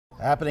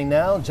Happening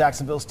now,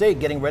 Jacksonville State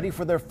getting ready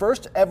for their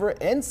first ever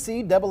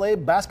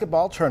NCAA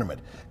basketball tournament.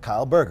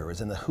 Kyle Berger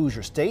is in the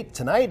Hoosier State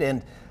tonight,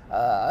 and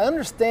I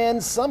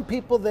understand some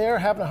people there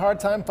having a hard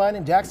time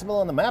finding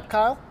Jacksonville on the map,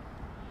 Kyle?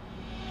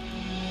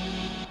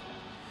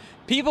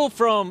 People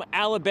from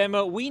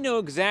Alabama, we know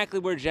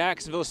exactly where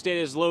Jacksonville State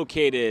is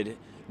located.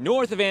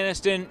 North of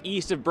Anniston,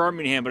 east of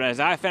Birmingham. But as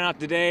I found out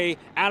today,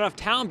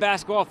 out-of-town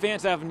basketball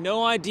fans have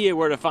no idea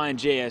where to find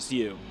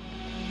JSU.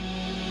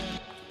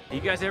 You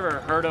guys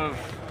ever heard of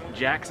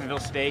Jacksonville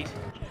State?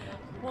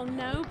 Well,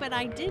 no, but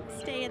I did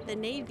stay at the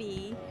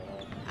Navy,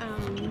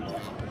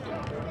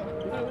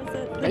 what was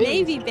it? The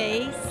Navy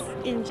base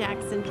in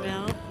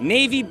Jacksonville.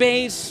 Navy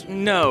base?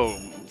 No.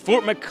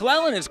 Fort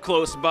McClellan is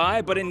close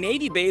by, but a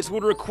Navy base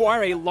would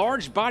require a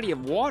large body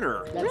of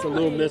water. That's really a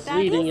little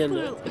misleading, isn't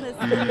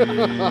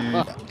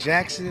it?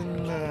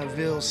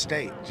 Jacksonville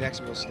State.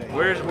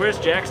 Where's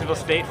Jacksonville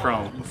State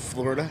from?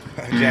 Florida.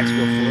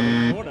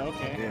 Jacksonville, Florida,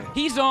 okay. Yeah.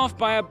 He's off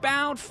by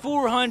about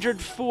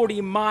 440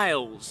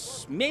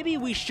 miles. Maybe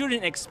we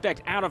shouldn't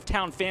expect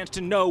out-of-town fans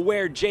to know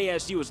where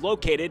JSU is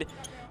located,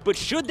 but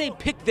should they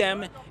pick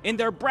them in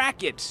their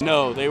brackets?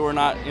 No, they were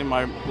not in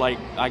my,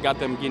 I got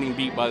them getting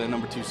beat by the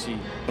number 2 seed.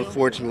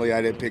 Unfortunately,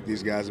 I didn't pick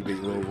these guys to beat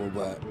Louisville,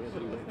 but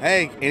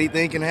hey,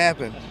 anything can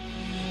happen.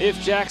 If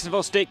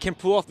Jacksonville State can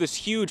pull off this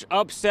huge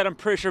upset, I'm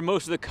pretty sure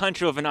most of the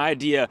country will have an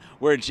idea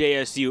where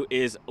JSU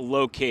is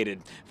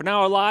located. For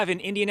now, we're live in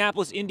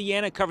Indianapolis,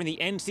 Indiana, covering the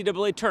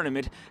NCAA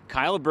tournament.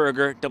 Kyle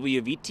Berger,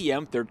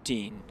 WVTM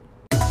 13.